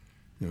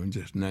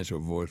 just natural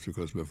voice,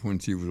 because when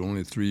she was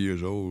only 3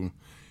 years old,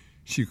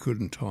 she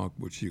couldn't talk,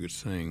 but she could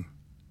sing.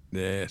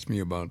 They asked me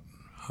about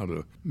how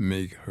to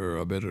make her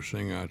a better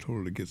singer. I told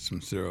her to get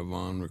some Sarah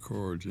Vaughan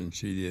records, and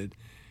she did,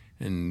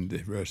 and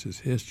the rest is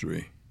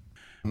history.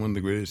 One of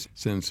the greatest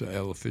since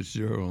Ella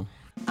Fitzgerald.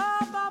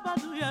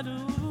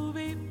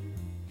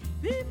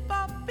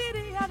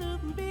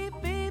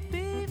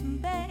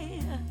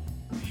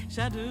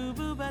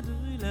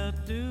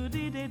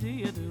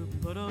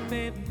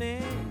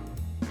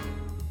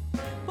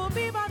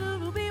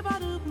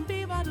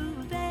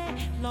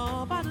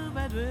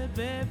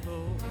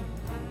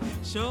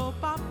 You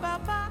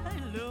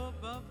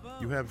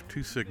have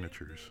two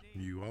signatures.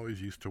 You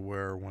always used to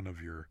wear one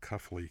of your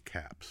cuffley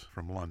caps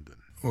from London.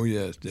 Oh,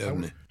 yes,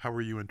 definitely. How were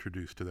you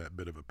introduced to that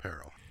bit of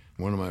apparel?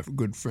 One of my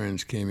good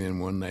friends came in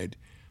one night.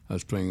 I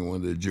was playing one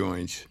of the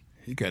joints.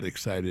 He got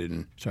excited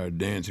and started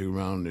dancing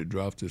around and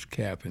dropped his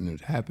cap, and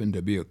it happened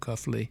to be a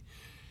cuffley.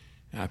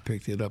 I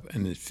picked it up,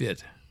 and it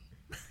fit.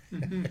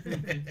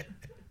 And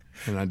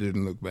I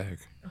didn't look back.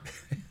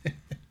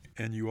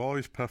 And you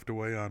always puffed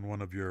away on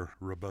one of your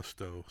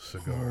Robusto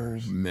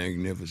cigars. Oh,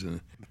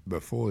 magnificent.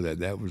 Before that,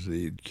 that was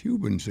the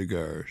Cuban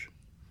cigars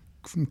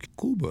from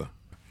Cuba.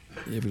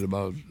 It was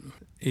about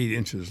 8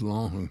 inches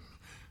long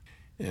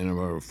and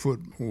about a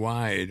foot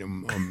wide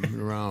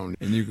around,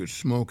 and you could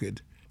smoke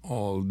it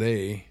all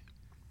day,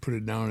 put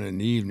it down in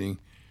the evening,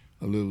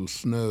 a little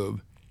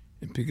snub,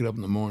 and pick it up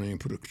in the morning and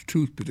put a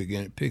toothpick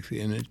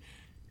in it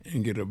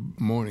and get a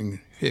morning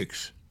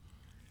fix.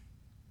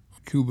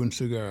 Cuban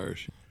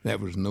cigars. That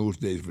was in those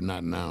days, but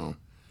not now.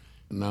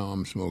 Now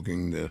I'm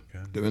smoking the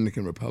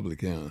Dominican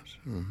Republicanos.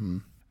 Mm-hmm.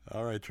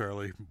 All right,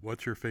 Charlie,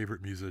 what's your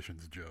favorite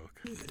musician's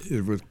joke?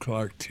 It was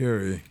Clark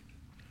Terry,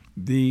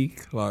 the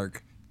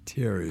Clark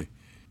Terry.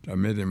 I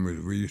met him,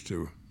 we used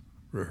to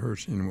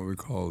rehearse in what we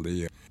call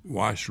the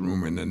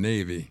washroom in the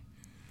Navy.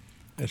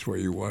 That's where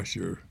you wash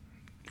your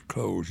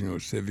clothes,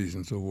 civvies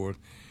and so forth.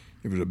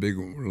 It was a big,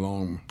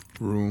 long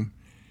room,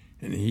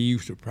 and he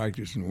used to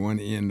practice in one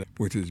end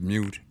with his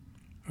mute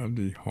of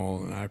the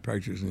hall, and I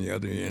practiced in the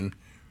other end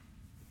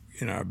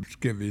in our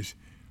skivvies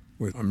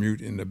with a mute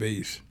in the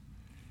bass.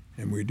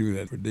 And we do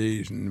that for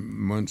days and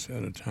months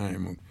at a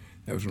time.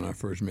 That was when I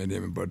first met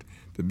him. But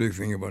the big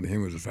thing about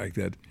him was the fact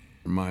that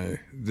my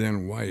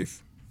then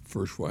wife,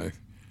 first wife,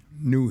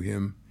 knew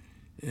him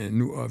and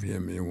knew of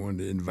him and wanted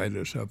to invite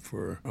us up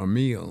for a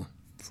meal,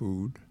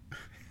 food.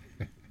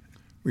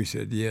 We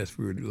said, yes,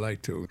 we would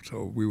like to.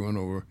 So we went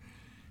over,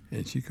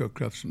 and she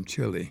cooked up some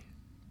chili,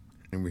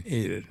 and we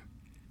ate it.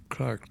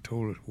 Clark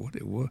told us, what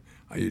it was.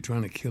 Are you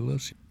trying to kill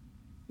us?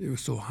 It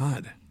was so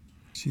hot.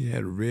 She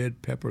had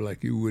red pepper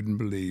like you wouldn't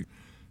believe.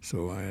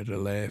 So I had to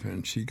laugh,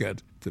 and she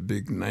got the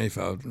big knife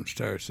out and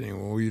started saying,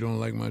 oh, you don't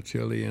like my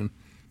chili? And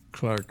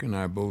Clark and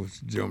I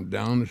both jumped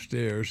down the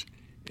stairs,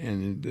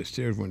 and the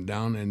stairs went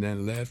down and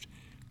then left.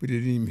 We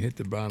didn't even hit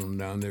the bottom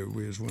down there.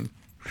 We just went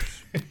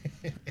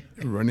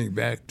running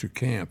back to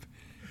camp.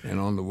 And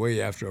on the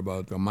way, after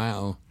about a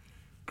mile,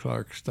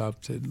 Clark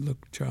stopped and said,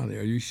 look, Charlie,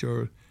 are you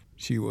sure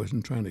she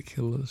wasn't trying to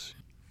kill us?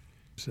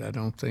 I said, I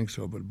don't think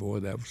so, but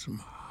boy, that was some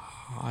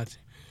hot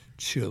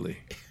chili.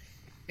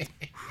 All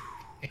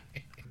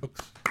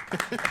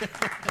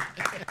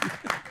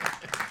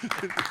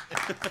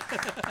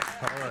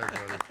right,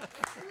 buddy.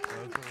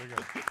 That's what we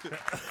got.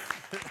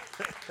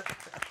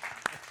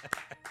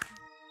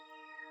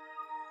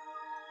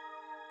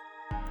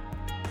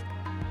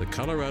 The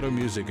Colorado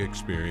Music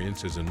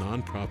Experience is a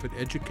nonprofit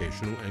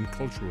educational and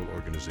cultural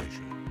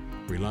organization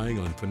relying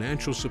on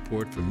financial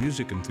support from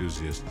music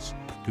enthusiasts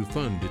to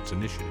fund its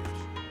initiatives.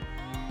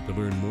 To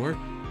learn more,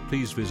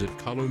 please visit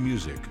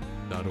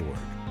colomusic.org.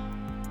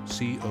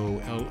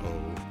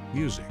 COLO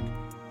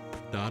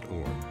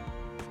music.org.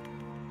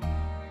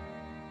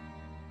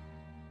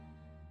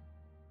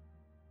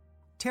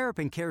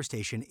 Terrapin Care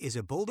Station is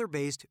a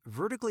Boulder-based,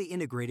 vertically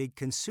integrated,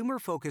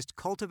 consumer-focused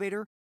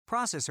cultivator,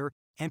 processor,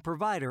 and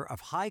provider of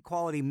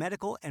high-quality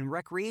medical and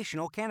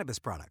recreational cannabis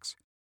products.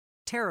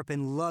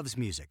 Terrapin loves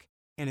music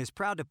and is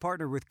proud to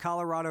partner with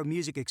Colorado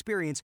Music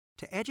Experience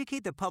to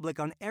educate the public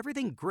on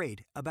everything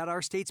great about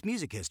our state's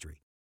music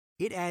history.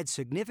 It adds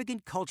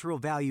significant cultural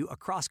value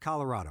across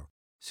Colorado,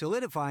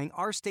 solidifying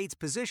our state's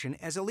position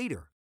as a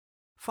leader.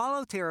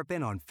 Follow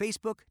Terrapin on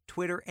Facebook,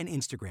 Twitter, and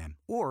Instagram,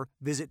 or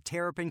visit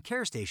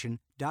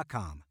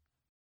terrapincarestation.com.